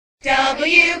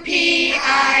WPIG.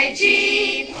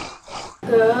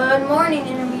 Good morning,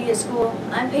 Intermediate School.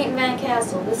 I'm Peyton Van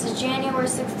Castle. This is January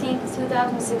 16th,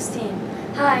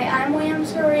 2016. Hi, I'm William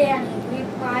Soriani. We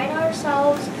pride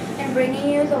ourselves in bringing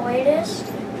you the latest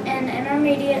in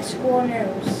intermediate school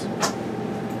news.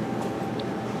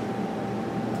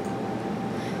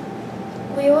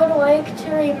 We would like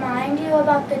to remind you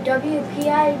about the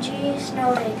WPIG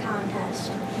Snow Day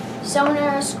contest. Someone in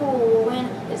our school will win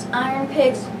its Iron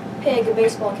Pig, a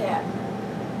baseball cap.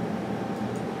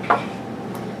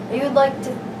 We would like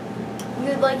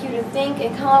you to think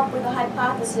and come up with a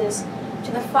hypothesis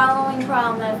to the following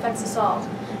problem that affects us all.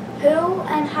 Who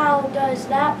and how does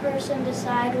that person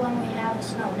decide when we have a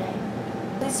snow day?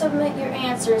 Please submit your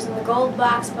answers in the gold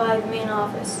box by the main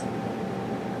office.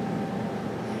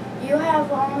 You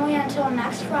have only until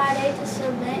next Friday to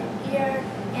submit your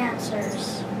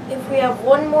answers. If we have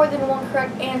more than one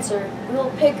correct answer, we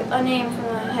will pick a name from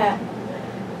the hat.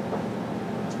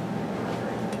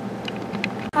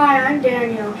 Hi, I'm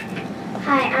Daniel.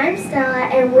 Hi, I'm Stella,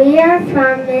 and we are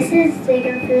from Mrs.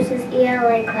 Ziegenfuss's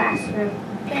ELA classroom.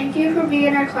 Thank you for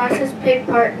being our class's pig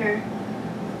partner.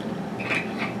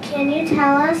 Can you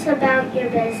tell us about your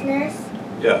business?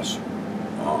 Yes.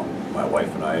 My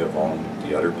wife and I have owned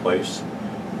the other place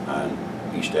on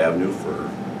East Avenue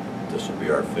this will be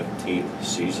our 15th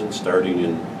season starting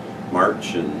in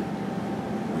March, and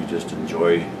we just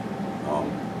enjoy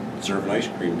serving ice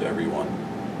cream to everyone.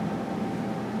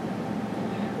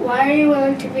 Why are you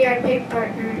willing to be our pig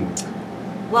partner?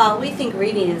 Well, we think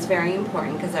reading is very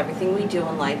important because everything we do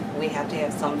in life, we have to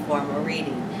have some form of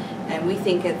reading. And we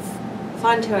think it's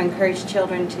fun to encourage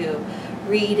children to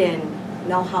read and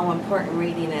know how important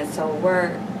reading is. So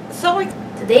we're so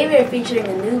excited. Today we are featuring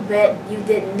a new Bet You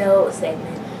Didn't Know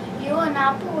segment. You will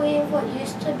not believe what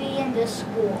used to be in this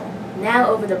school. Now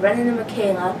over to Brendan and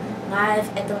Michaela, live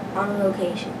on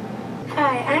location.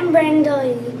 Hi, I'm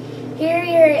Brenda. Here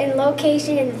we are in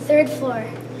location in the 3rd floor.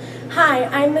 Hi,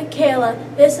 I'm Michaela.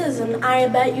 This is an I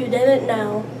Bet You Didn't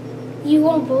Know. You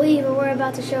won't believe what we're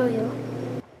about to show you.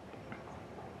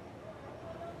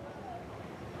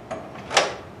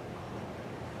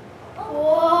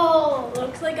 Whoa,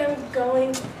 looks like I'm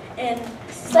going in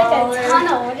It's like a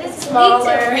tunnel. It's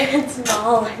smaller. It's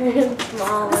smaller. It's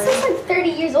smaller. This is like 30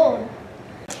 years old.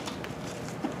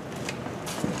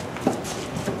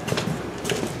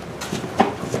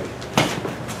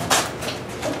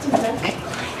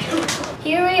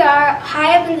 Here we are,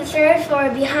 high up in the 3rd floor,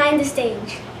 behind the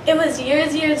stage. It was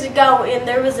years ago, and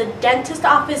there was a dentist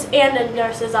office and a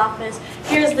nurse's office.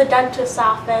 Here's the dentist's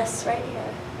office right here.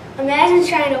 Imagine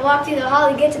trying to walk through the hall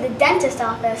to get to the dentist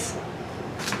office.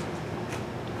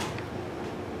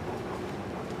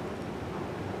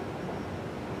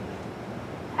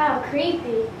 How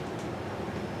creepy.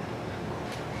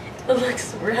 It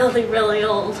looks really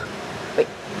old.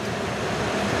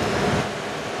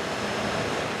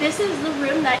 This is the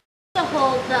room that used to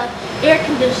hold the air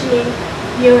conditioning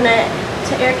unit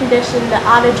to air condition the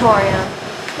auditorium.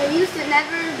 There used to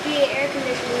never be an air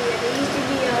conditioning unit. There used to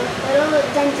be a little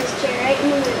dentist chair right in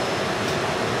the middle.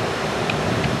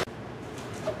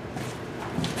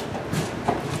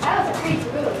 That was a crazy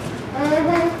room.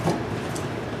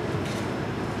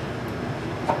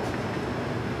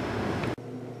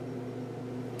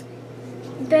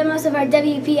 Bet most of our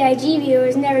WPIG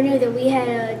viewers never knew that we had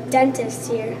a dentist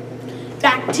here.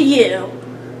 Back to you.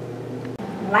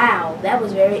 Wow, that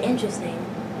was very interesting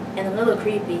and a little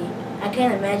creepy. I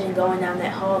can't imagine going down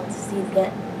that hall to see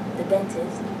the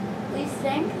dentist. We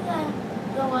think that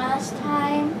the last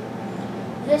time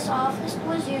this office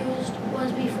was used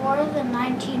was before the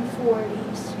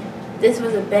 1940s. This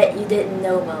was a Bet You Didn't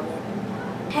Know moment.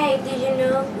 Hey, did you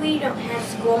know we don't have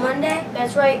school Monday?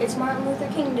 That's right, it's Martin Luther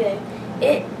King Day.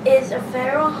 It is a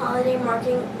federal holiday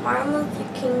marking Martin Luther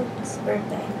King's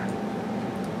birthday.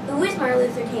 Who is Martin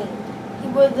Luther King? He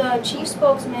was the chief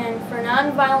spokesman for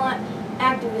nonviolent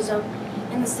activism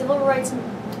in the civil rights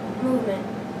movement.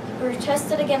 He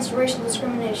protested against racial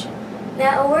discrimination.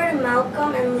 Now over to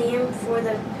Malcolm and Liam for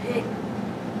the pig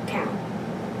count.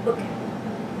 Book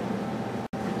count.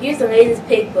 Here's the latest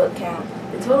pig book count.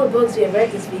 The total books we have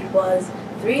read this week was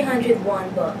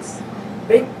 301 books.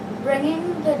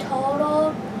 Bringing the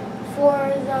total for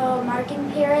the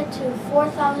marking period to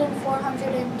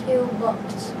 4,402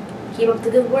 books. Keep up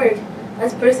the good work.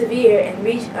 Let's persevere and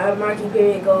reach our marking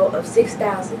period goal of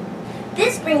 6,000.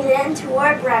 This brings an end to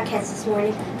our broadcast this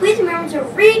morning. Please remember to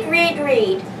read, read,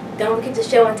 read. Don't forget to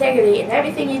show integrity in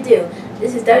everything you do.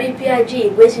 This is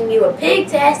WPIG wishing you a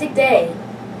pig-tastic day.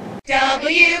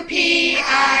 WPIG.